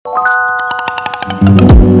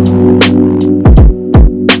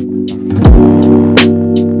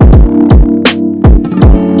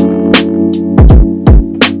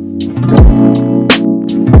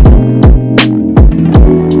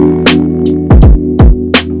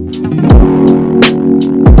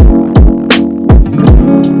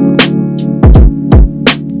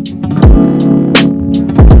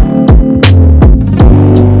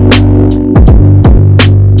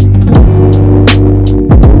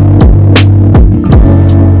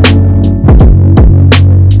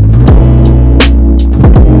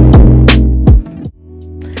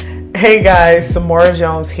Hey guys, Samora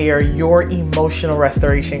Jones here, your emotional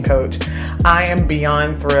restoration coach. I am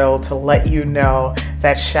beyond thrilled to let you know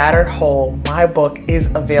that Shattered Whole, my book, is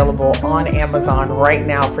available on Amazon right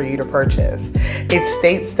now for you to purchase. It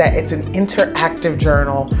states that it's an interactive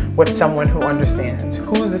journal with someone who understands.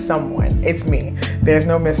 Who's the someone? It's me. There's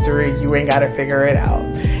no mystery. You ain't got to figure it out.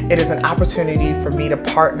 It is an opportunity for me to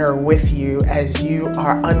partner with you as you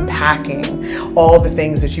are unpacking all the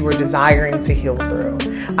things that you were desiring to heal through.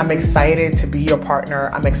 I'm excited to be your partner.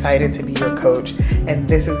 I'm excited to be your coach. And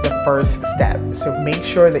this is the first step. So make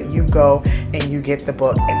sure that you go and you get the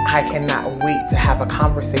book. And I cannot wait to have a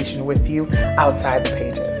conversation with you outside the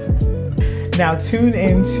pages. Now tune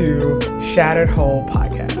into Shattered Whole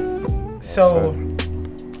podcast.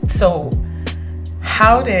 So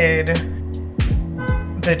how did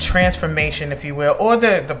the transformation, if you will, or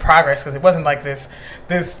the progress, because it wasn't like this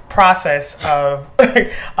process of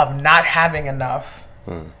of not having enough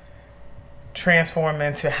transform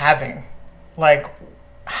into having? Like,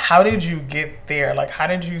 how did you get there? Like, how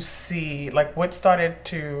did you see, like, what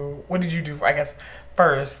did you do, I guess,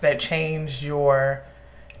 first that changed your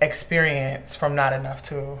experience from not enough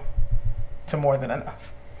to more than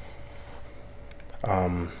enough?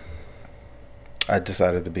 I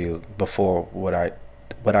decided to be, before what I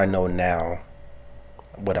know now,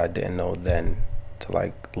 what I didn't know then, to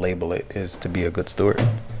like label it, is to be a good steward.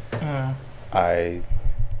 I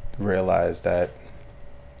realized that,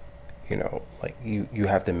 you know, like you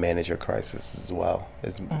have to manage your crisis as well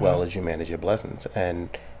as you manage your blessings. And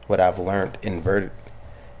what I've learned inverted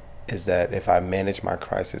is that if I manage my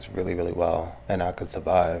crisis really, really well and I could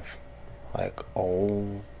survive, like,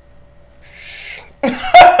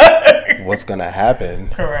 what's gonna happen?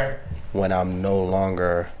 Correct. When I'm no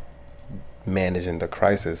longer managing the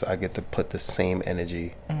crisis, I get to put the same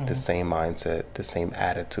energy, the same mindset, the same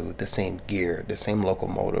attitude, the same gear, the same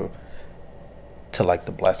locomotive to like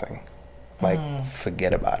the blessing. Like,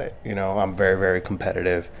 forget about it. You know, I'm very, very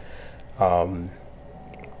competitive. But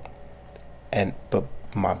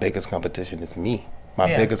my biggest competition is me. My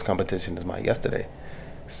biggest competition is my yesterday.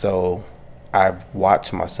 So I've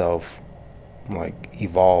watched myself like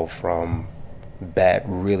evolve from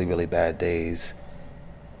really, really bad days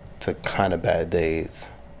to kind of bad days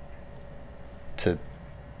to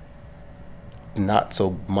not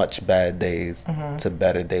so much bad days to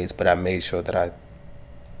better days. But I made sure that I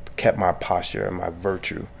kept my posture and my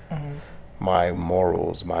virtue, my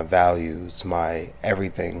morals, my values, my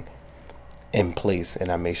everything in place,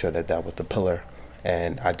 and I made sure that that was the pillar,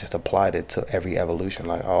 and I just applied it to every evolution.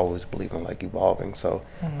 Like, I always believe in like evolving, so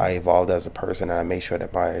I evolved as a person, and I made sure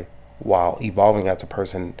that while evolving as a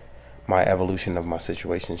person, my evolution of my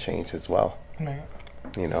situation changed as well. Right.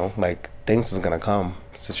 You know, like, things is gonna come,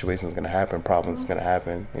 situations gonna happen, problems gonna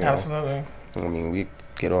happen. You know? Absolutely. I mean, we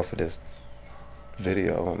get off of this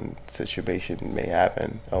video and situation may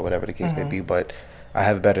happen or whatever the case may be, but I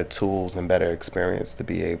have better tools and better experience to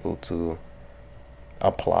be able to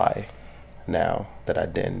apply now that I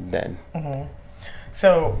didn't then.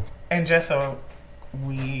 So, and just so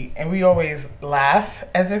we always laugh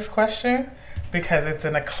at this question because it's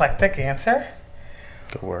an eclectic answer.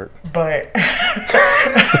 Good word. But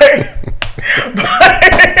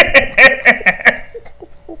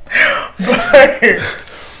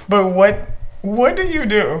what do you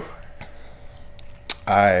do?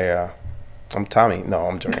 I'm Tommy. No,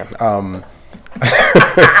 I'm joking.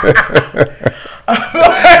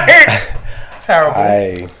 Terrible.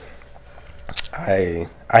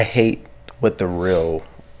 I hate what the real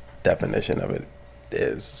definition of it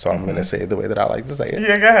is, so I'm gonna say it the way that I like to say it.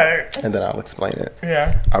 Yeah, go ahead. And then I'll explain it.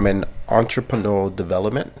 Yeah. I'm in entrepreneurial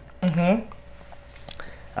development. I'm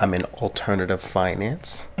in alternative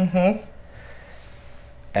finance.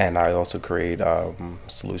 And I also create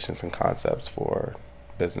solutions and concepts for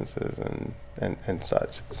businesses and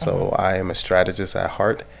such. So I am a strategist at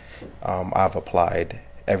heart. I've applied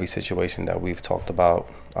every situation that we've talked about,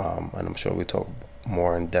 and I'm sure we talk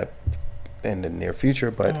more in depth in the near future,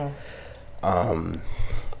 but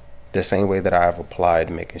the same way that I've applied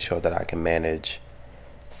making sure that I can manage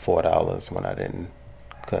 $4 when I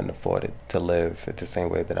couldn't afford it to live. It's the same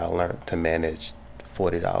way that I learned to manage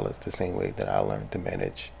 $40, the same way that I learned to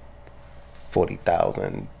manage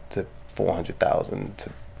 40,000 to 400,000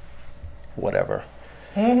 to whatever,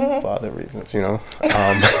 for other reasons, you know.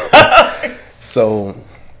 So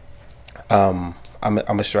I'm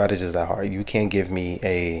a strategist at heart. You can't give me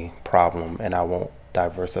a problem and I won't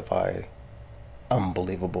diversify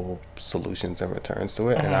unbelievable solutions and returns to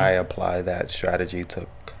it. And I apply that strategy to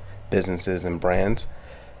businesses and brands.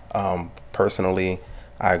 Personally,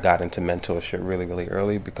 I got into mentorship really, really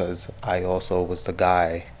early because I also was the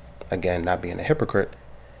guy, again, not being a hypocrite,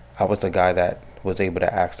 I was the guy that was able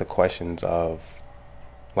to ask the questions of,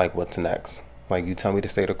 like, what's next? Like, you tell me to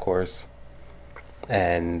stay the course,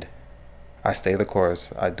 and I stay the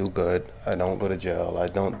course, I do good, I don't go to jail,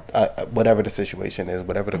 whatever the situation is,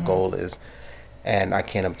 whatever the goal is, and I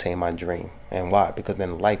can't obtain my dream. And why? Because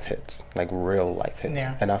then life hits, like real life hits.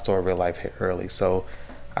 Yeah. And I saw a real life hit early. So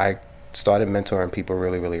I started mentoring people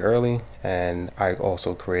really, really early, and I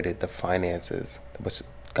also created the finances, which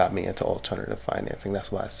got me into alternative financing. That's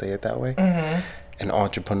why I say it that way. And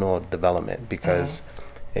entrepreneurial development, because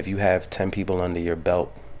if you have 10 people under your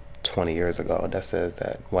belt 20 years ago that says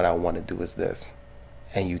that what I want to do is this,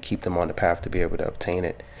 and you keep them on the path to be able to obtain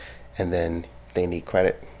it, and then they need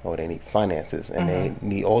credit or they need finances and they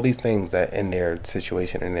need all these things that in their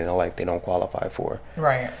situation and in their life they don't qualify for.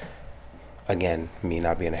 Right. Again, me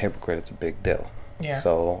not being a hypocrite, it's a big deal. Yeah.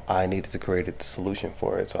 So I needed to create a solution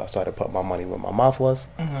for it. So I started putting my money where my mouth was,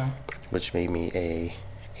 which made me a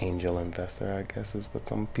angel investor, I guess is what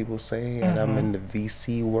some people say. And I'm in the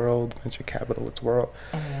VC world, venture capitalist world.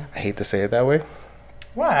 I hate to say it that way.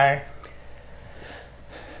 Why?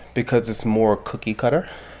 Because it's more cookie cutter.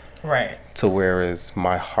 Right. To whereas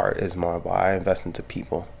my heart is more about I invest into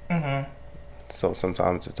people. So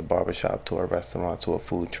sometimes it's a barbershop to a restaurant to a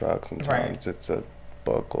food truck. Sometimes it's a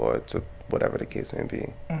book or it's a whatever the case may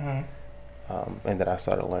be. And then I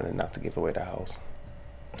started learning not to give away the house.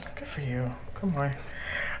 Good for you. Come on.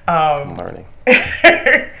 I'm learning.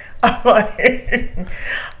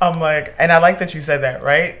 I'm like, and I like that you said that,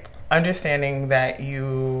 right? Understanding that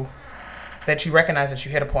you recognize that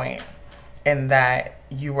you hit a point and that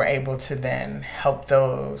you were able to then help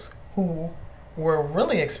those who were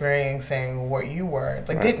really experiencing what you were,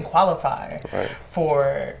 like didn't qualify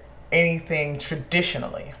for anything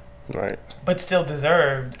traditionally, but still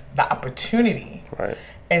deserved the opportunity,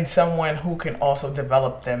 and someone who can also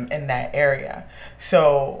develop them in that area.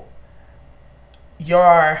 So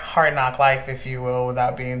your hard knock life, if you will,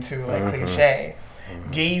 without being too cliche,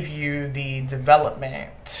 gave you the development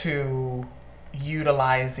to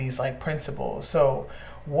utilize these principles. So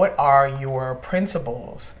what are your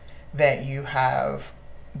principles that you have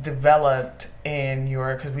developed in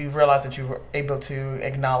your, because we realized that you were able to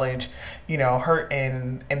acknowledge, hurt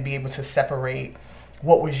and be able to separate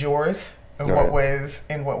what was yours and what was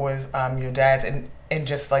your dad's, and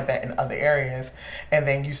just like that in other areas. And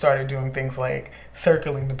then you started doing things like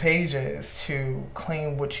circling the pages to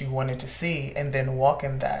claim what you wanted to see and then walk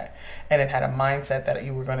in that. And it had a mindset that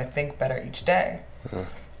you were going to think better each day.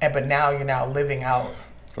 But now you're living out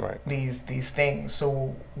these things.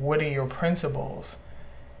 So what are your principles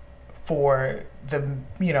for the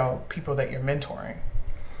people that you're mentoring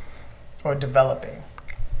or developing?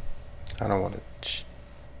 I don't want to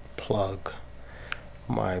plug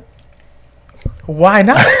my... Why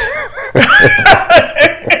not?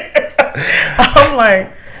 I'm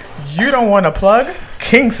like, you don't want to plug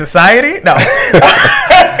King Society? No.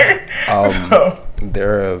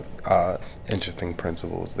 There are interesting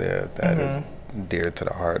principles there that is dear to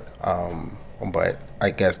the heart. But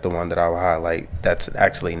I guess the one that I would highlight that's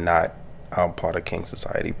actually not part of King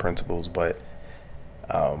Society principles, but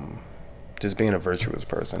just being a virtuous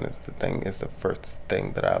person is the thing. It's the first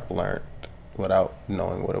thing that I've learned without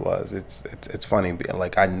knowing what it was. It's funny,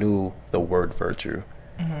 like I knew the word virtue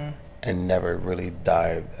and never really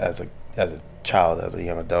dived as a child, as a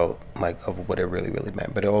young adult, of what it really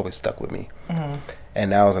meant, but it always stuck with me. And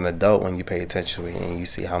now as an adult, when you pay attention to it and you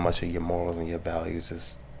see how much of your morals and your values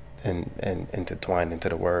is and intertwined into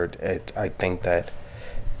the word, I think that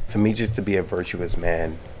for me, just to be a virtuous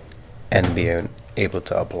man and being able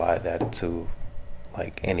to apply that to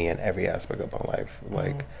any and every aspect of my life,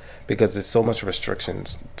 because there's so much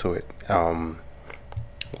restrictions to it.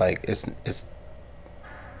 It's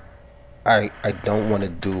I don't want to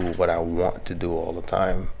do what I want to do all the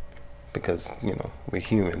time, because we're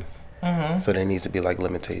human. So there needs to be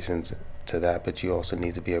limitations to that, but you also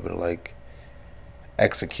need to be able to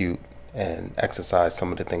execute and exercise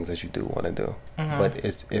some of the things that you do want to do. But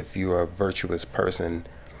if you're a virtuous person,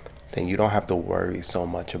 then you don't have to worry so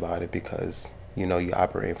much about it, because you know you're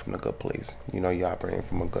operating from a good place. You know you're operating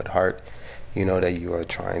from a good heart. You know that you are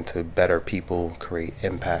trying to better people, create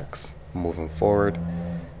impacts moving forward.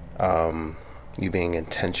 You being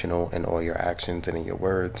intentional in all your actions and in your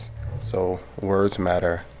words. So words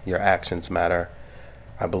matter, your actions matter.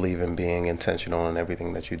 I believe in being intentional in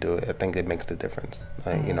everything that you do. I think it makes the difference.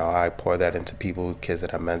 You know, I pour that into people, kids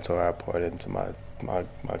that I mentor. I pour it into my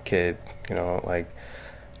kid. You know, like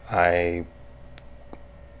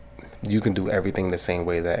you can do everything the same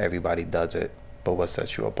way that everybody does it, but what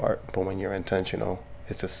sets you apart? But when you're intentional,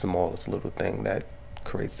 it's the smallest little thing that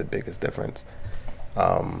creates the biggest difference.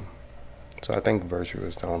 So I think virtue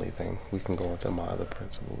is the only thing. We can go into my other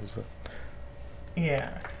principles.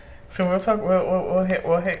 Yeah. So we'll talk.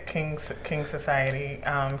 We'll hit King Society,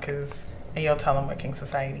 because you'll tell them what King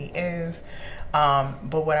Society is.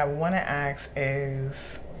 But what I want to ask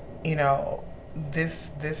is, you know, this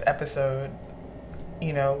episode,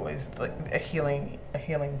 you know, is like a healing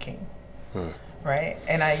king, right?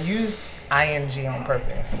 And I used ing on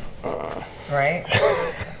purpose, right?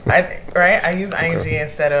 I use ing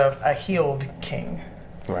instead of a healed king,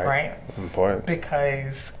 right? Important.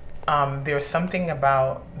 Because there's something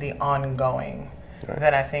about the ongoing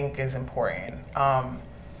that I think is important.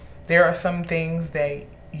 There are some things that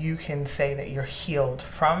you can say that you're healed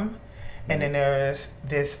from, and then there's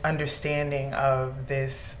this understanding of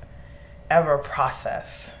this ever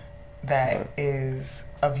process that is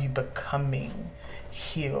of you becoming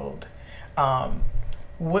healed.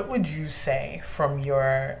 What would you say from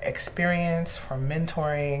your experience, from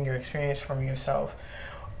mentoring, your experience from yourself?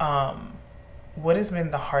 What has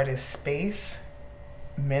been the hardest space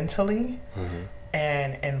mentally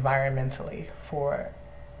and environmentally for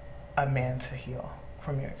a man to heal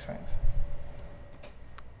from your experience?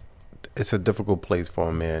 It's a difficult place for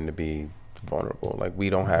a man to be vulnerable. Like, we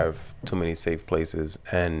don't have too many safe places.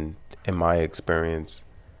 And in my experience,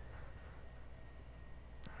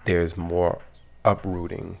 there's more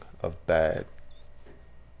uprooting of bad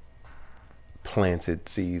planted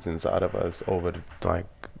seeds inside of us over like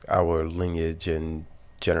our lineage and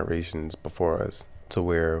generations before us, to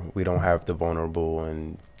where we don't have the vulnerable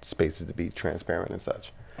and spaces to be transparent and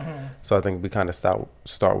such. So I think we kind of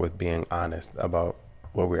start with being honest about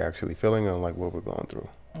what we're actually feeling and like what we're going through.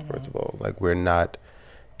 First of all, like, we're not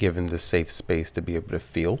given the safe space to be able to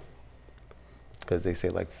feel, because they say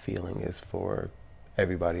like feeling is for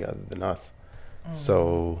everybody other than us.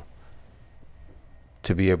 So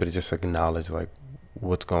to be able to just acknowledge like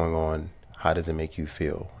what's going on, how does it make you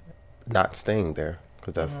feel, not staying there,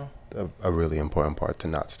 because that's a really important part, to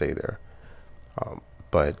not stay there,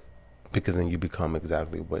 but because then you become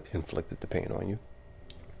exactly what inflicted the pain on you.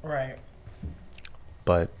 Right.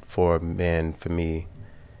 But for a man, for me,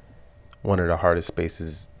 one of the hardest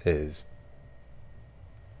spaces is,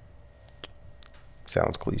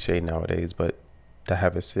 sounds cliche nowadays, but to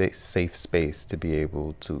have a safe space to be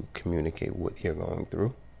able to communicate what you're going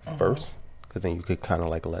through first, because then you could kind of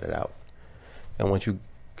like let it out. And once you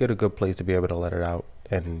get a good place to be able to let it out,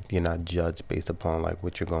 and you're not judged based upon like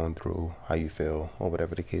what you're going through, how you feel, or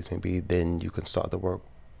whatever the case may be, then you can start the work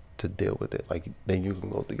to deal with it. Like, then you can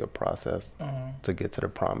go through your process to get to the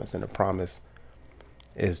promise. And the promise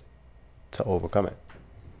is to overcome it.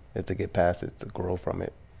 It's to get past it, to grow from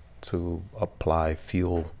it, to apply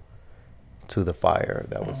fuel to the fire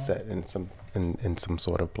that was set in some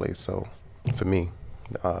sort of place. So for me,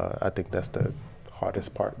 I think that's the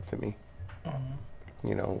hardest part for me.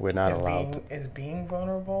 You know, we're not allowed is being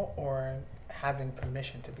vulnerable, or having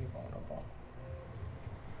permission to be vulnerable?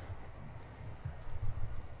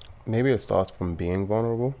 Maybe it starts from being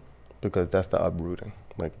vulnerable, because that's the uprooting.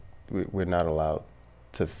 Like, we're not allowed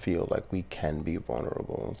to feel like we can be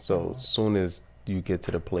vulnerable. So as soon as you get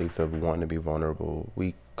to the place of wanting to be vulnerable,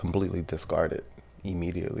 we completely discard it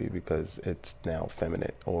immediately, because it's now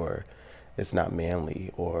feminine, or it's not manly,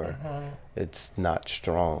 or it's not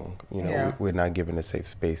strong. You know, we're not given a safe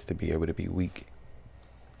space to be able to be weak.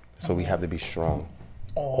 So we have to be strong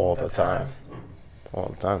all the time.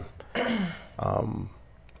 All the time.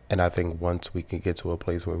 And I think once we can get to a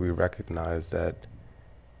place where we recognize that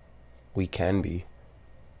we can be,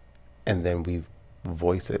 and then we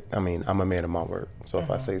voice it. I mean, I'm a man of my word. So if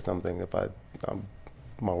I say something,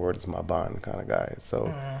 my word is my bond kind of guy.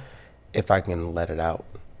 So if I can let it out.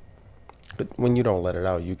 But when you don't let it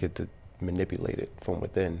out, you get to manipulate it from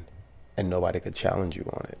within, and nobody could challenge you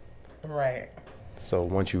on it. Right. So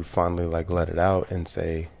once you finally like let it out and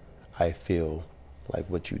say, I feel like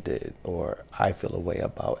what you did, or I feel a way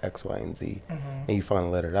about X, Y, and Z, and you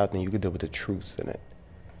finally let it out, then you can deal with the truths in it.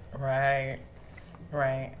 Right.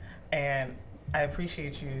 And I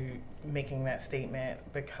appreciate you making that statement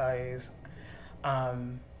because I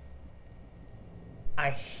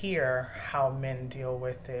hear how men deal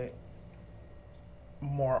with it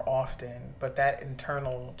more often, but that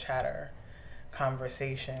internal chatter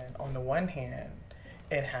conversation, on the one hand,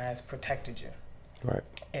 it has protected you. Right.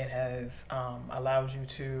 It has allowed you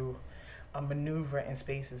to maneuver in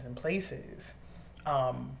spaces and places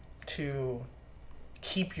to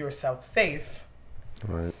keep yourself safe,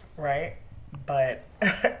 Right. right? But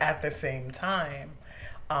at the same time,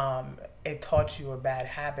 it taught you a bad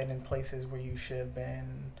habit in places where you should have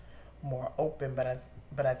been more open.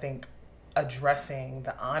 But I think addressing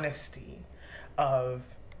the honesty of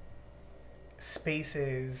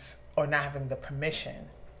spaces or not having the permission.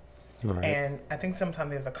 Right. And I think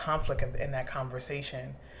sometimes there's a conflict in that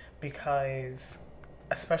conversation because,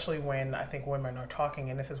 especially when I think women are talking,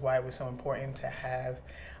 and this is why it was so important to have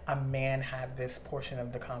a man have this portion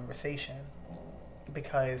of the conversation,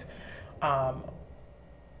 because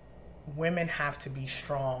women have to be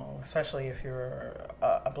strong, especially if you're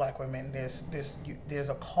a black woman. There's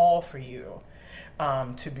a call for you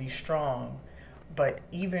to be strong. But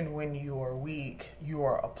even when you are weak, you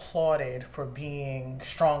are applauded for being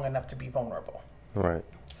strong enough to be vulnerable. Right.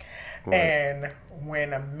 Right. And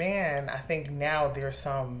when a man, I think now there's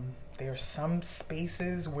some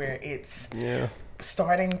spaces where it's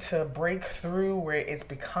starting to break through, where it's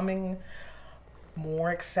becoming more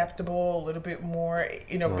acceptable, a little bit more,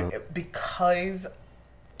 because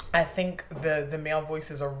I think the male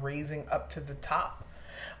voices are raising up to the top,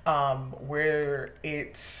 where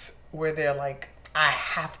they're like, I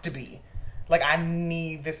have to be. Like, I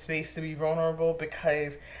need this space to be vulnerable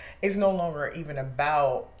because it's no longer even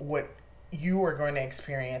about what you are going to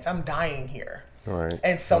experience. I'm dying here. Right.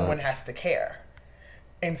 And someone has to care.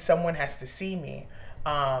 And someone has to see me.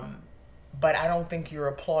 But I don't think you're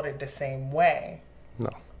applauded the same way. No.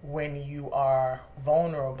 When you are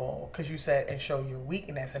vulnerable, because you said, and show your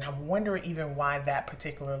weakness. And I'm wondering even why that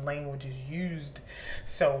particular language is used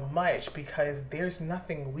so much, because there's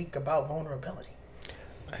nothing weak about vulnerability.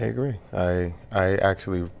 I agree. I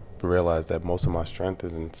actually realized that most of my strength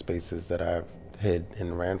is in spaces that I've hid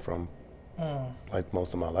and ran from, like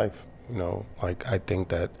most of my life. Like, I think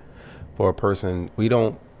that for a person, we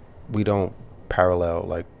don't parallel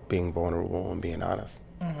like being vulnerable and being honest.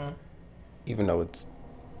 Mm-hmm. Even though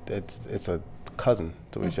it's a cousin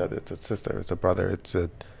to each other, it's a sister, it's a brother,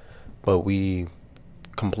 but we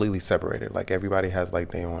completely separated. Like, everybody has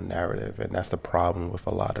like their own narrative, and that's the problem with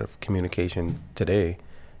a lot of communication today,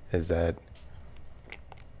 is that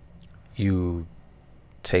you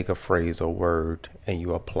take a phrase or word and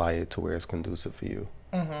you apply it to where it's conducive for you,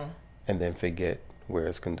 and then forget where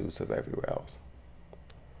it's conducive everywhere else.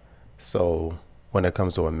 So when it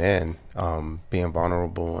comes to a man, being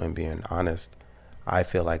vulnerable and being honest, I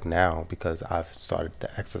feel like now, because I've started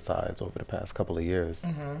to exercise over the past couple of years,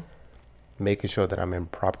 making sure that I'm in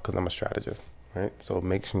proper, because I'm a strategist, right? So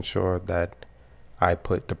making sure that I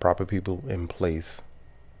put the proper people in place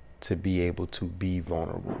to be able to be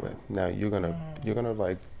vulnerable with. Now you're gonna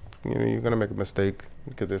make a mistake,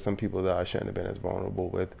 because there's some people that I shouldn't have been as vulnerable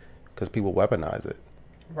with, because people weaponize it.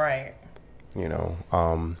 Right.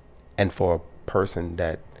 And for a person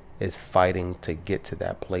that is fighting to get to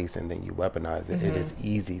that place and then you weaponize it, it is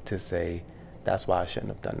easy to say, that's why I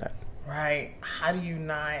shouldn't have done that. Right. How do you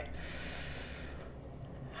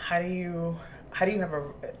have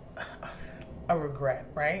a regret,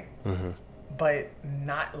 right? But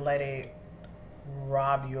not let it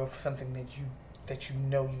rob you of something that you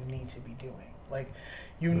know you need to be doing. Like,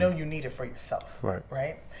 you know you need it for yourself.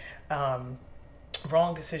 Right?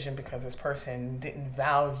 Wrong decision because this person didn't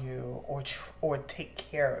value or take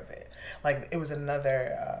care of it. Like, it was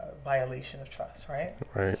another violation of trust, right?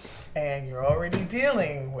 Right. And you're already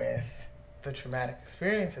dealing with the traumatic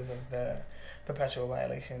experiences of the perpetual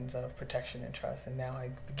violations of protection and trust, and now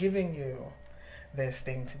I'm giving you this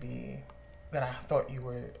thing to be that I thought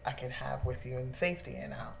I could have with you in safety,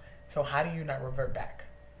 and now. So how do you not revert back?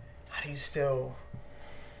 How do you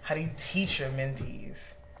teach your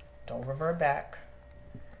mentees, don't revert back?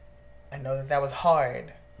 I know that was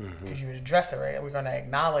hard, because you're the dresser, right? We're going to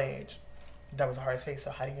acknowledge that was a hard space.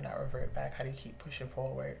 So how do you not revert back? How do you keep pushing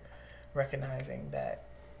forward, recognizing that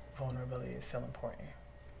vulnerability is still important,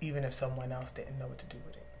 even if someone else didn't know what to do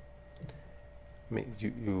with it? I mean,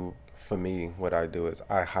 for me, what I do is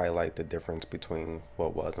I highlight the difference between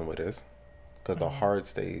what was and what is, because the hard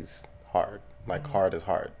stays hard. Like, hard is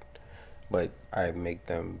hard, but I make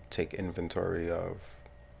them take inventory of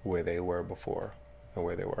where they were before and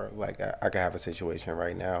where they were. Like, I could have a situation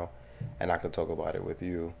right now, and I could talk about it with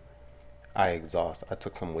you, I exhaust. I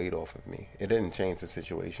took some weight off of me. It didn't change the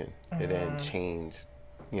situation. It didn't change,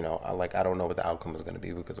 I don't know what the outcome is going to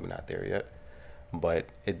be because we're not there yet. But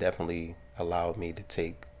it definitely allowed me to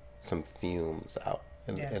take some fumes out.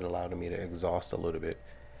 And it allowed me to exhaust a little bit.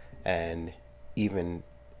 And even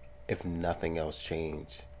if nothing else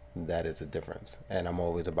changed, that is a difference. And I'm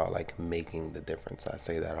always about like making the difference. I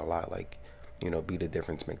say that a lot, like, be the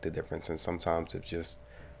difference, make the difference. And sometimes it's just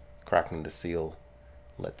cracking the seal,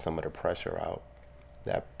 let some of the pressure out.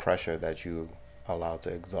 That pressure that you allow to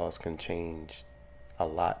exhaust can change a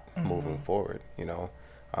lot moving forward.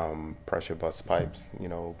 Pressure busts pipes.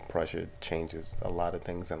 Pressure changes a lot of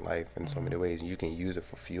things in life in so many ways. You can use it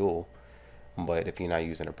for fuel, but if you're not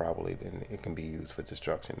using it properly, then it can be used for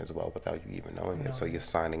destruction as well without you even knowing it. So you're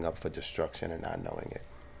signing up for destruction and not knowing it.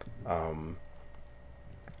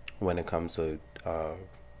 When it comes to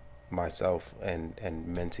myself and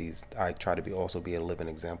mentees, I try to also be a living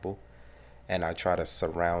example, and I try to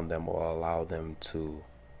surround them or allow them to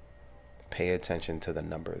pay attention to the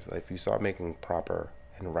numbers. If you start making proper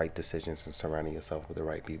and right decisions and surrounding yourself with the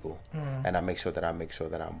right people, and I make sure that I'm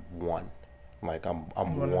one, like I'm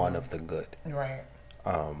one of the good. Right.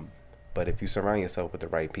 But if you surround yourself with the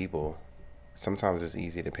right people, sometimes it's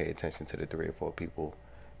easy to pay attention to the 3 or 4 people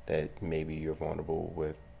that maybe you're vulnerable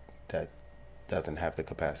with, that doesn't have the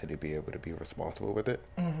capacity to be able to be responsible with it.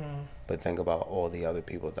 But think about all the other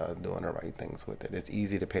people that are doing the right things with it. It's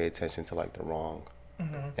easy to pay attention to like the wrong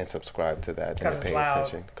and subscribe to that than to pay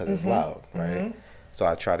attention because it's loud, right? So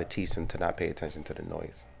I try to teach them to not pay attention to the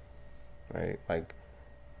noise, right? Like,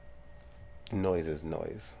 noise is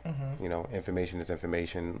noise. Information is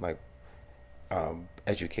information. Like,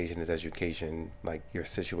 education is education. Like, your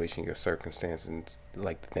situation, your circumstances,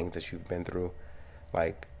 like the things that you've been through,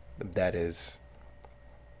 like that's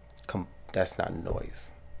not noise.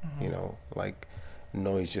 Like,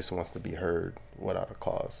 noise just wants to be heard without a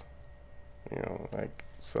cause.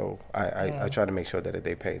 So I try to make sure that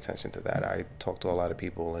they pay attention to that. I talk to a lot of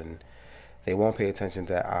people and they won't pay attention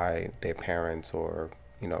to their parents or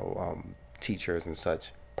teachers and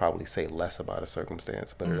such probably say less about a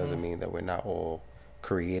circumstance, but it doesn't mean that we're not all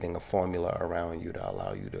creating a formula around you to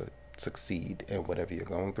allow you to succeed in whatever you're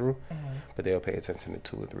going through. But they'll pay attention to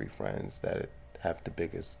 2 or 3 friends that have the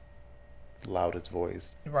biggest, loudest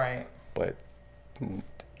voice, right? But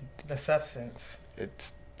the substance,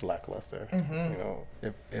 it's lackluster,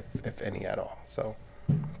 if any at all. So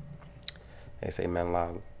they say men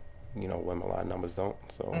lie, women lie, numbers don't.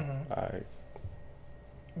 So I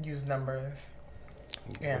use numbers.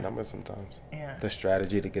 Use the numbers sometimes. Yeah. The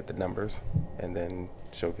strategy to get the numbers and then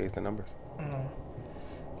showcase the numbers.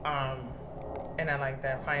 And I like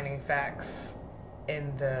that, finding facts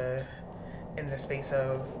in the space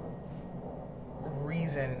of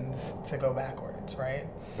reasons to go backwards, right?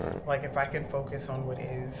 Like, if I can focus on what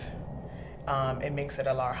is, it makes it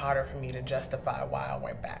a lot harder for me to justify why I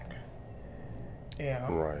went back.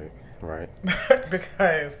 Right.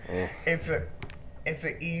 Because it's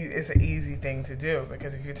an easy thing to do,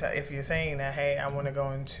 because if you're saying that, hey, I want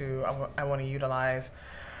to utilize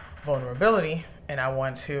vulnerability, and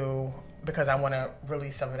because I want to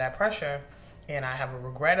release some of that pressure, and I have a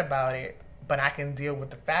regret about it, but I can deal with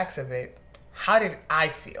the facts of it. How did I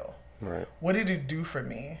feel? Right. What did it do for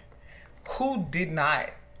me? Who did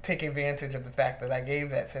not take advantage of the fact that I gave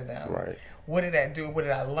that to them? Right. What did that do? What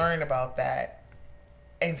did I learn about that?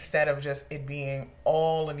 Instead of just it being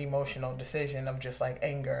all an emotional decision of just like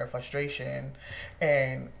anger or frustration,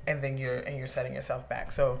 and then you're setting yourself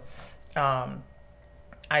back. So I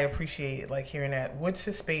appreciate like hearing that. What's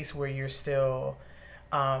the space where you're still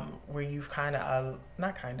where you've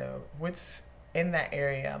what's in that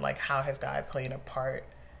area, like how has God played a part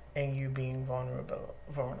in you being vulnerable?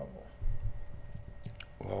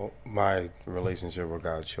 Well, my relationship with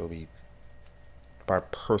God showed me, my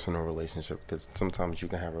personal relationship, because sometimes you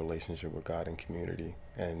can have a relationship with God in community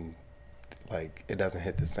and like it doesn't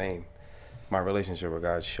hit the same. My relationship with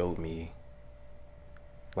God showed me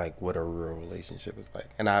like what a real relationship is like.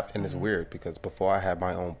 And it's weird because before I had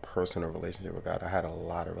my own personal relationship with God, I had a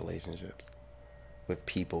lot of relationships with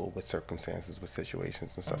people, with circumstances, with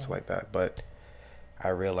situations and such like that. But I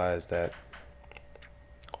realized that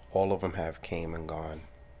all of them have came and gone,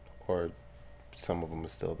 or some of them are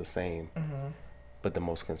still the same. But the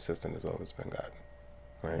most consistent has always been God,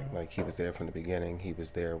 right? Like, he was there from the beginning. He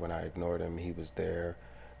was there when I ignored him. He was there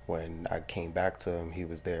when I came back to him. He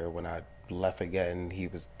was there when I left again. He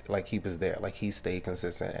was there. Like, he stayed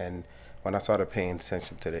consistent. And when I started paying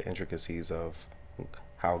attention to the intricacies of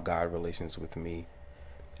how God relations with me,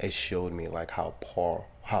 it showed me like how poor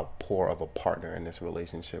of a partner in this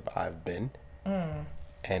relationship I've been.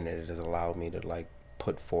 and it has allowed me to like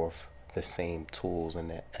put forth the same tools and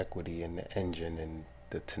the equity and the engine and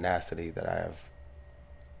the tenacity that I have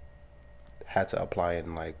had to apply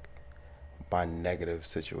in like my negative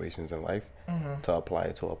situations in life, to apply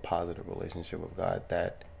it to a positive relationship with God,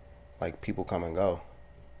 that like people come and go,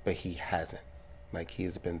 but he hasn't. Like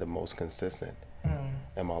he's been the most consistent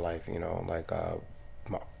in my life, you know, like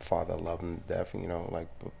my father loved him to death, you know, like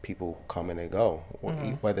people come and they go,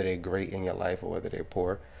 whether they're great in your life or whether they're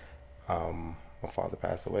poor. My father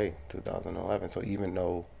passed away in 2011, so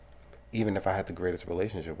even if I had the greatest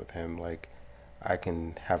relationship with him, like I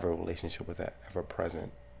can have a relationship with that ever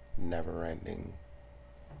present, never ending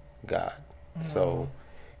God. So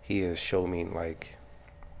he has shown me like,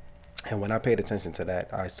 and when I paid attention to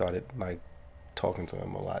that, I started like talking to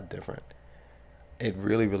him a lot different. It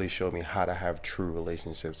really, really showed me how to have true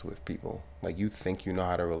relationships with people. Like you think you know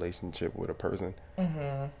how to relationship with a person,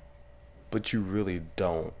 but you really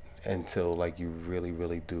don't until like you really,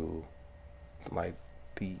 really do like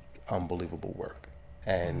the unbelievable work.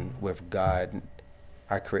 And with God,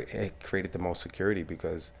 it created the most security,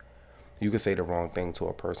 because you could say the wrong thing to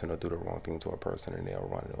a person or do the wrong thing to a person and they'll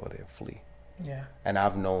run or they'll flee. Yeah. And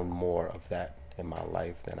I've known more of that in my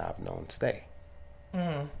life than I've known stay.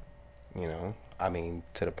 You know, I mean,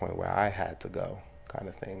 to the point where I had to go, kind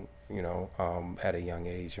of thing, you know, at a young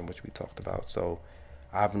age, in which we talked about. So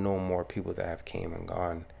I've known more people that have came and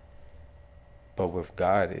gone. But with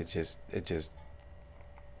God, it just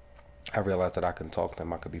I realized that I can talk to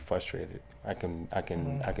him. I could be frustrated. I can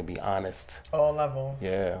be honest. All levels.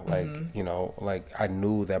 Yeah, like you know, like I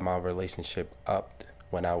knew that my relationship upped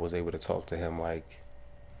when I was able to talk to him. Like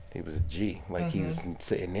he was a G. Like he was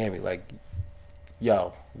sitting near me. Like,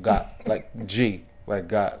 yo, God, like G, like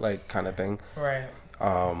God, like kind of thing. Right.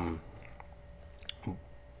 And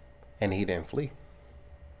he didn't flee.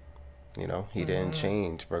 You know, he didn't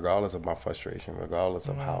change, regardless of my frustration, regardless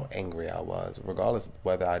of how angry I was, regardless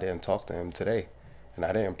whether I didn't talk to him today, and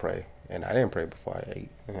I didn't pray, and I didn't pray before I ate,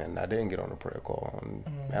 and I didn't get on a prayer call, and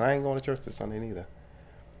I ain't going to church this Sunday neither.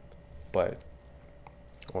 But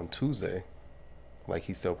on Tuesday, like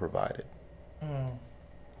he still provided.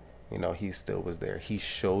 You know, he still was there. He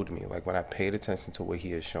showed me, like when I paid attention to what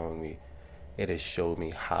he is showing me, it has showed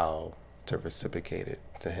me how to reciprocate it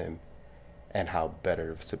to him. And how better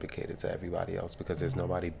to reciprocate it to everybody else, because there's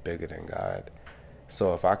nobody bigger than God.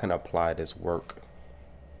 So if I can apply this work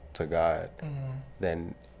to God,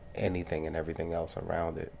 then anything and everything else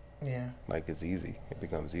around it, like it's easy. It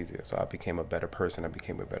becomes easier. So I became a better person. I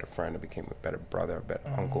became a better friend. I became a better brother, a better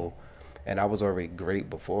uncle. And I was already great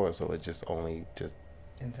before, so it just only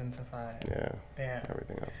intensified. Yeah.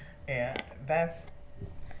 Everything else. Yeah, that's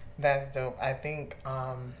dope. I think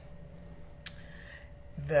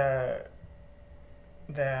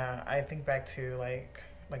I think back to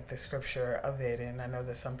like the scripture of it, and I know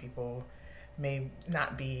that some people may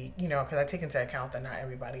not be, you know, because I take into account that not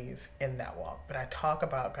everybody's in that walk, but I talk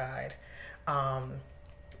about God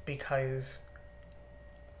because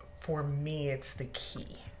for me it's the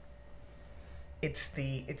key. It's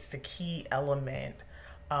the key element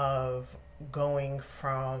of going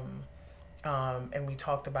from and we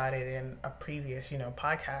talked about it in a previous, you know,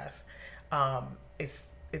 podcast.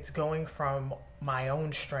 It's going from my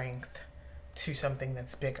own strength to something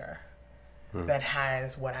that's bigger, that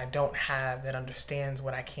has what I don't have, that understands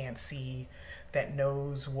what I can't see, that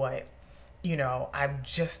knows what, you know, I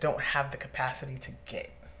just don't have the capacity to get.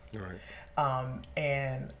 Right.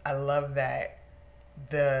 And I love that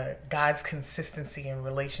the God's consistency in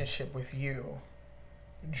relationship with you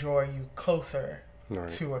draw you closer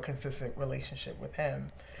to a consistent relationship with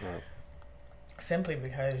him. Right. Simply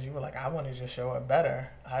because you were like, I want to just show up better.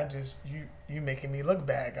 You making me look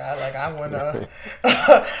bad, God. Like I want to,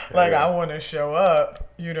 I want to show up.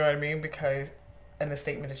 You know what I mean? Because, and the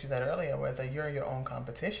statement that you said earlier was that you're your own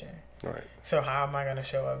competition. Right. So how am I going to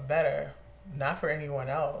show up better? Not for anyone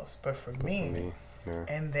else, but for me. Yeah.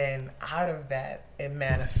 And then out of that, it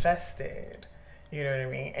manifested. You know what I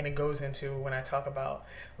mean? And it goes into when I talk about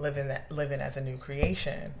living as a new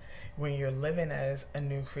creation. When you're living as a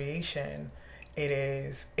new creation, it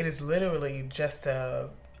is literally just a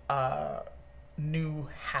new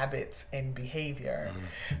habits and behavior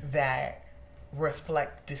that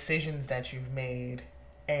reflect decisions that you've made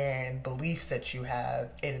and beliefs that you have,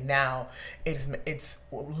 and now it's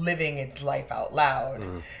living its life out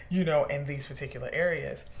loud, you know, in these particular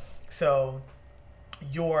areas. So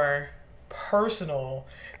your personal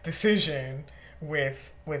decision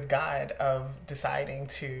with God of deciding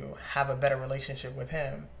to have a better relationship with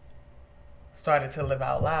him started to live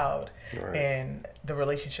out loud Right. in the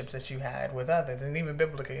relationships that you had with others. And even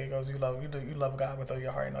biblically, it goes, you love God with all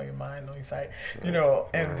your heart and all your mind and all your sight, you know,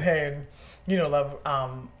 and then, you know, love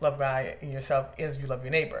God and yourself as you love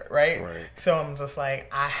your neighbor, right? Right. So I'm just like,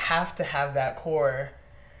 I have to have that core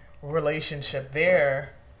relationship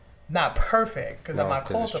there, not perfect, because I'm not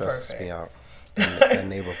called to perfect. It stresses me out. The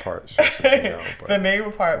neighbor part stresses me out. But, the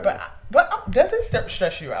neighbor part, but does it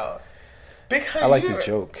stress you out? Because I like to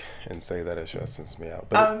joke and say that it stresses me out,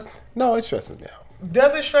 but no, it stresses me out.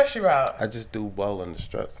 Does it stress you out? I just do well under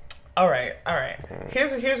stress. All right.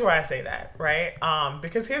 Here's where I say that, right?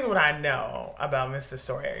 Because here's what I know about Mr.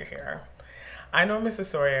 Sawyer here. I know Mr.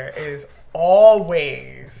 Sawyer is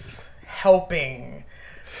always helping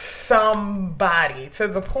somebody to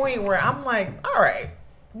the point where I'm like, all right,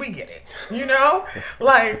 we get it, you know,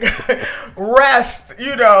 like rest,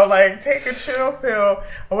 you know, like take a chill pill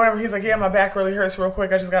or whatever. He's like, yeah, my back really hurts real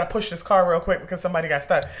quick. I just got to push this car real quick because somebody got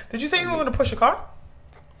stuck. Did you say you were going to push a car?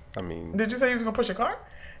 I mean, did you say you was going to push a car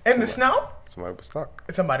in the snow? Somebody was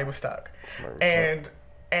stuck.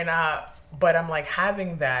 But I'm like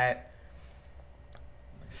having that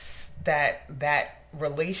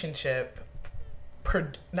relationship.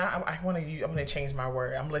 I'm going to change my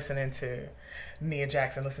word. I'm listening to Nia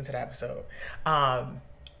Jackson, listen to the episode.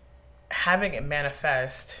 Having it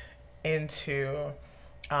manifest into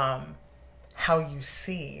how you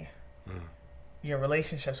see your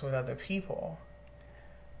relationships with other people,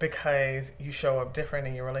 because you show up different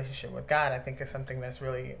in your relationship with God, I think is something that's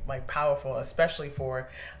really like powerful, especially for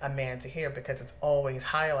a man to hear, because it's always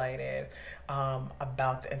highlighted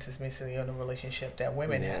about the intimacy of the relationship that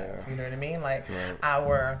women have. You know what I mean? Like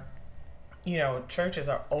our, you know, churches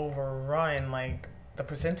are overrun. Like the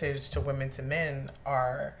percentage to women to men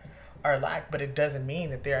are lack, but it doesn't mean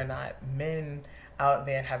that there are not men out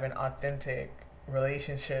there having authentic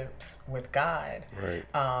relationships with God. Right.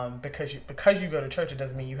 Because you go to church, it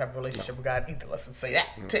doesn't mean you have a relationship with God either. Let's just say that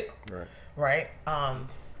too. Right.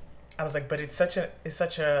 I was like, but it's such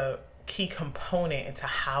a key component into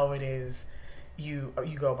how it is you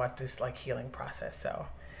go about this like healing process. So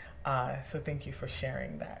thank you for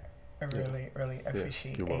sharing that. I really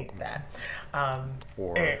appreciate that.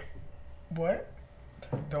 What?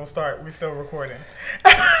 Don't start. We're still recording.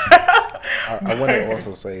 I want to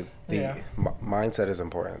also say mindset is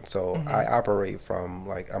important. So I operate from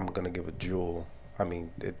like, I'm going to give a jewel. I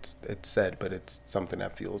mean, it's said, but it's something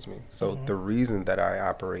that fuels me. So the reason that I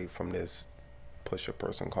operate from this push a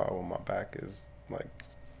person car on my back is like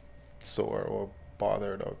sore or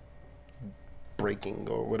bothered or breaking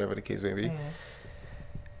or whatever the case may be,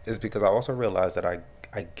 is because I also realize that I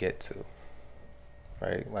get to,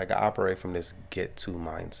 right? Like I operate from this get to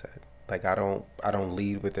mindset. Like I don't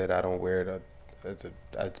lead with it. I don't wear it as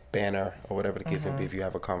a banner or whatever the case may be. If you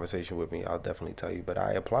have a conversation with me, I'll definitely tell you. But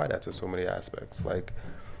I apply that to so many aspects. Like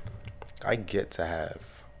I get to have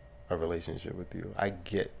a relationship with you. I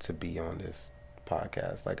get to be on this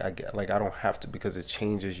podcast. Like I don't have to, because it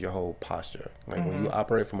changes your whole posture. Like when you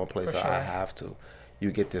operate from a place where I have to,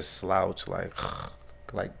 you get this slouch like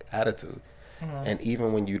attitude. And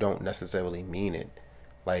even when you don't necessarily mean it,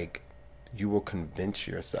 like you will convince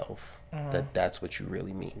yourself that that's what you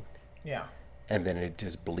really mean. Yeah. And then it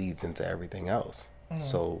just bleeds into everything else.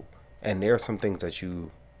 So, and there are some things that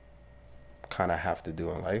you kind of have to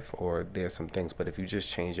do in life, or there's some things, but if you just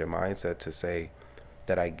change your mindset to say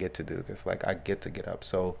that I get to do this, like I get to get up.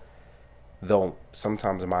 So though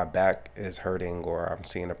sometimes my back is hurting or I'm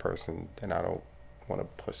seeing a person and I don't want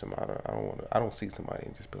to push them out, I don't see somebody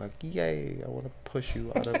and just be like, yay, I want to push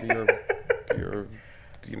you out of your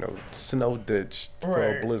you know, snow ditch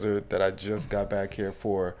for a blizzard that I just got back here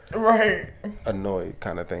for, annoyed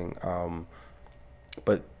kind of thing.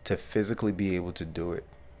 But to physically be able to do it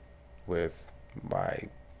with my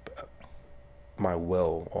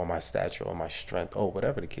will or my stature or my strength or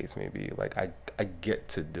whatever the case may be, like I get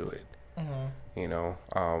to do it. You know,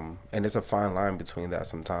 and it's a fine line between that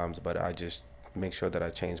sometimes, but I just make sure that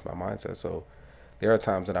I change my mindset. So there are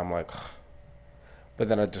times that I'm like, but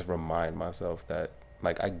then I just remind myself that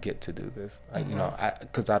like I get to do this. You know,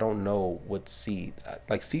 because I don't know what seed,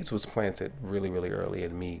 like seeds was planted really, really early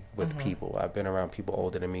in me with people. I've been around people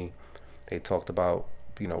older than me. They talked about,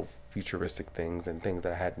 you know, futuristic things and things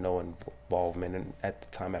that I had no involvement in at the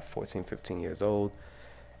time at 14, 15 years old.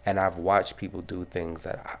 And I've watched people do things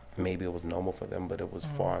that maybe it was normal for them, but it was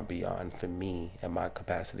far and beyond for me and my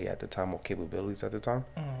capacity at the time or capabilities at the time.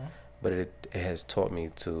 But it has taught me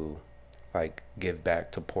to like give back,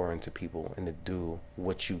 to pour into people, and to do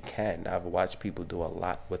what you can. I've watched people do a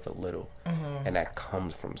lot with a little, and that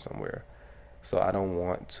comes from somewhere. So I don't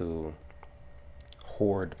want to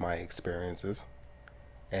hoard my experiences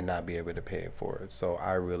and not be able to pay it forward. So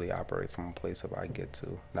I really operate from a place of I get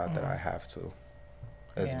to, not that I have to,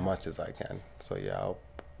 as much as I can. So yeah,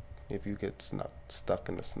 if you get stuck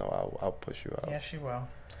in the snow, I'll push you out. Yes, you will.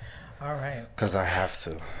 All right. Because I have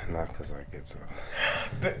to, not because I get to.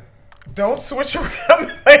 Don't switch around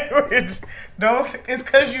the language. It's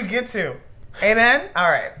because you get to. Amen? All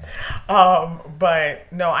right.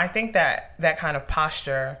 But no, I think that kind of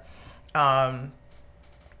posture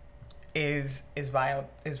is vile.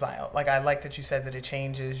 Like, I like that you said that it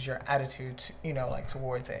changes your attitude, like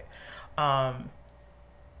towards it.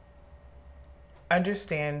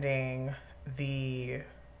 Understanding the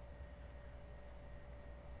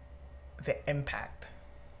impact,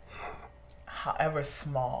 however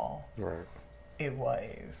small it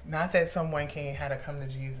was. Not that someone had to come to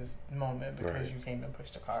Jesus moment because you came and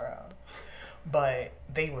pushed the car out, but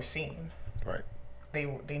they were seen. Right.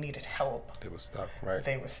 They needed help. They were stuck. Right.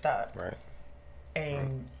 They were stuck. Right.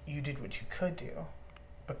 And you did what you could do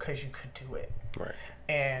because you could do it. Right.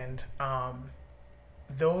 And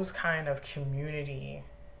those kind of community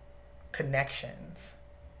connections,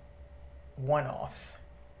 one-offs,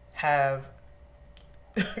 have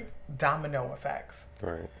domino effects.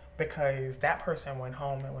 Right. Because that person went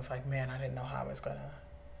home and was like, man, I didn't know how I was going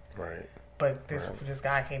to. Right. But this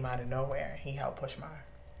guy came out of nowhere. He helped push mine.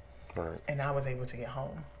 Right. And I was able to get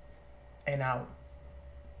home. And now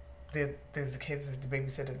there's the kids, there's the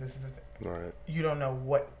babysitter, this is right. You don't know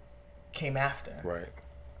what came after. Right.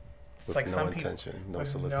 It's with like no some intention, people no with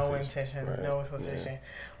solicitation. no intention, right. no solicitation. Yeah.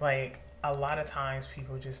 Like, a lot of times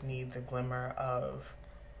people just need the glimmer of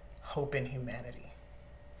hope in humanity.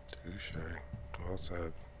 Touche. Well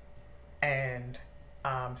said. And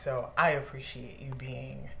so I appreciate you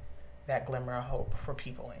being that glimmer of hope for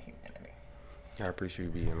people in humanity. I appreciate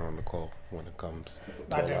you being on the call when it comes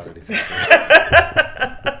to I a do. lot of these issues.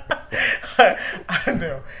 I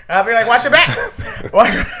do. I'll be like, watch your back.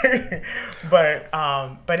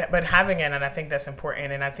 But having it, and I think that's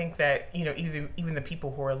important. And I think that, even the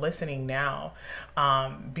people who are listening now,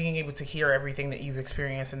 being able to hear everything that you've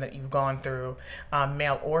experienced and that you've gone through,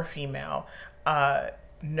 male or female,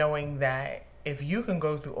 knowing that if you can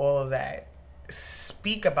go through all of that,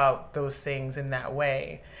 speak about those things in that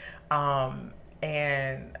way,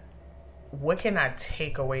 and what can I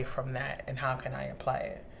take away from that, and how can I apply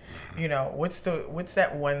it? What's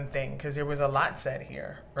that one thing? Because there was a lot said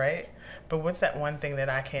here, right? But what's that one thing that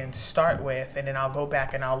I can start with, and then I'll go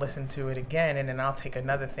back and I'll listen to it again, and then I'll take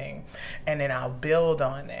another thing, and then I'll build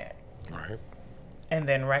on it, right? And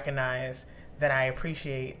then recognize that I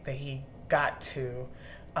appreciate that he got to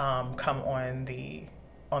come on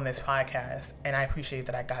this podcast, and I appreciate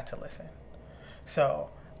that I got to listen. So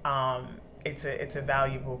it's a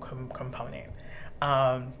valuable component.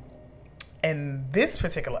 And this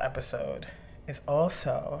particular episode is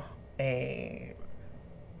also a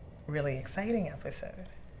really exciting episode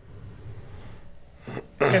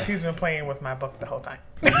because he's been playing with my book the whole time.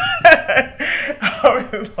 I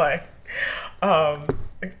was like,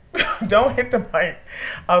 don't hit the mic.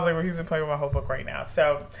 I was like, well, he's been playing with my whole book right now.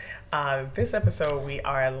 So this episode, we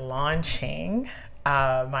are launching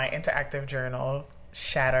my interactive journal,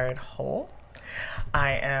 Shattered Whole.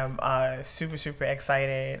 I am super, super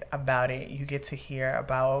excited about it. You get to hear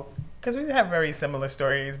about, because we have very similar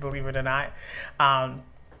stories, believe it or not.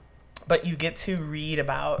 But you get to read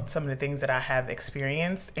about some of the things that I have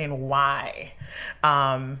experienced and why.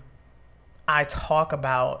 I talk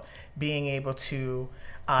about being able to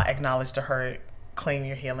acknowledge the hurt, claim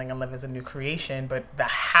your healing, and live as a new creation, but the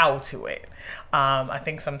how to it. I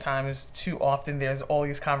think sometimes too often there's all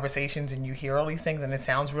these conversations and you hear all these things and it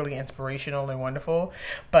sounds really inspirational and wonderful,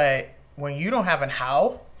 but when you don't have a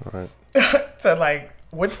how, right. to like,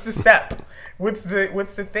 what's the step? What's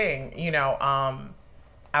the thing?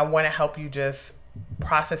 I want to help you just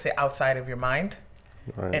process it outside of your mind,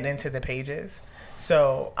 right. and into the pages.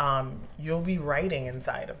 So you'll be writing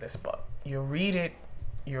inside of this book. You'll read it,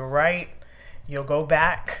 you'll write, you'll go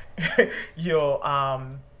back, you'll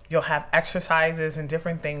have exercises and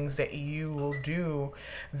different things that you will do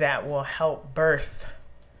that will help birth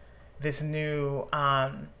this new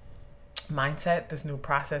mindset, this new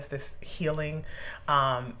process, this healing,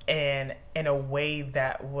 and in a way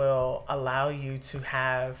that will allow you to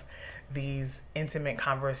have these intimate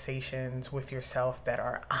conversations with yourself that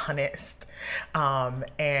are honest,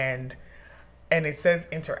 and it says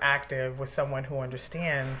interactive with someone who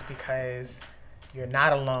understands, because you're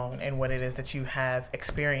not alone in what it is that you have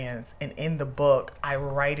experienced. And in the book, I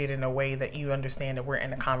write it in a way that you understand that we're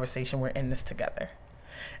in a conversation, we're in this together.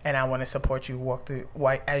 and I want to support you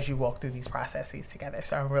as you walk through these processes together.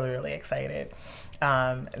 So I'm really, really excited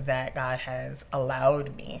that God has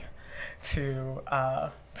allowed me to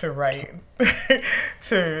write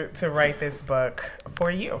to write this book for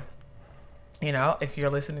you. You know, if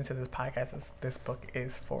you're listening to this podcast, this book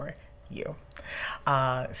is for you.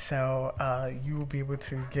 So you will be able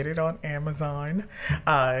to get it on Amazon,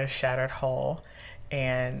 Shattered Whole.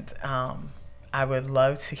 And I would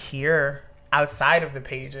love to hear outside of the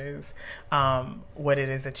pages what it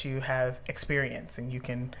is that you have experienced. And you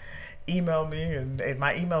can email me, and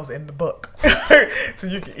my email's in the book. So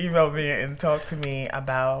you can email me and talk to me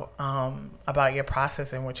about your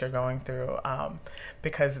process and what you're going through,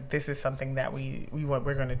 because this is something that we're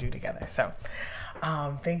going to do together. So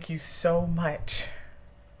thank you so much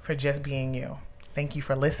for just being you. Thank you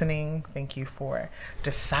for listening. Thank you for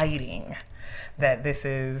deciding that this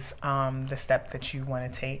is the step that you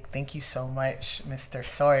want to take. Thank you so much, Mr.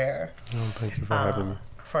 Sawyer. Thank you for having me.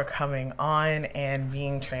 For coming on and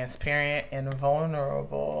being transparent and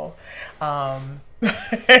vulnerable, and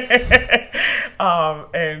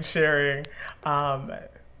sharing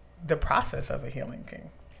the process of a healing king.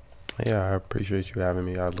 Yeah, I appreciate you having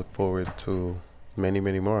me. I look forward to many,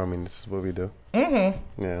 many more. I mean, this is what we do.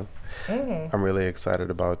 Mm-hmm. Yeah. Mm-hmm. I'm really excited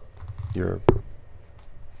about your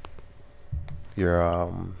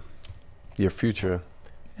future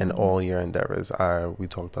and all your endeavors. We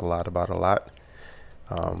talked a lot about a lot.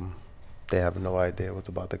 They have no idea what's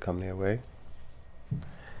about to come their way.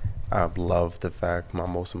 I love the fact, my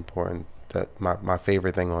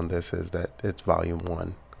favorite thing on this is that it's volume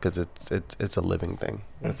 1, because it's a living thing.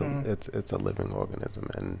 It's a living organism,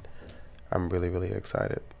 and I'm really, really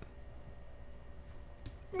excited.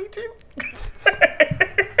 Me too.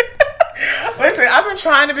 Listen, I've been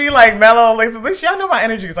trying to be like mellow. Like, at least y'all know my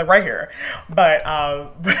energy is like right here. But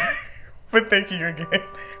thank you again.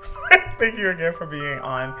 Thank you again for being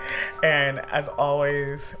on. And as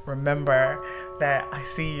always, remember that I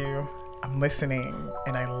see you, I'm listening,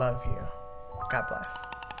 and I love you. God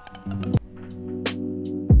bless.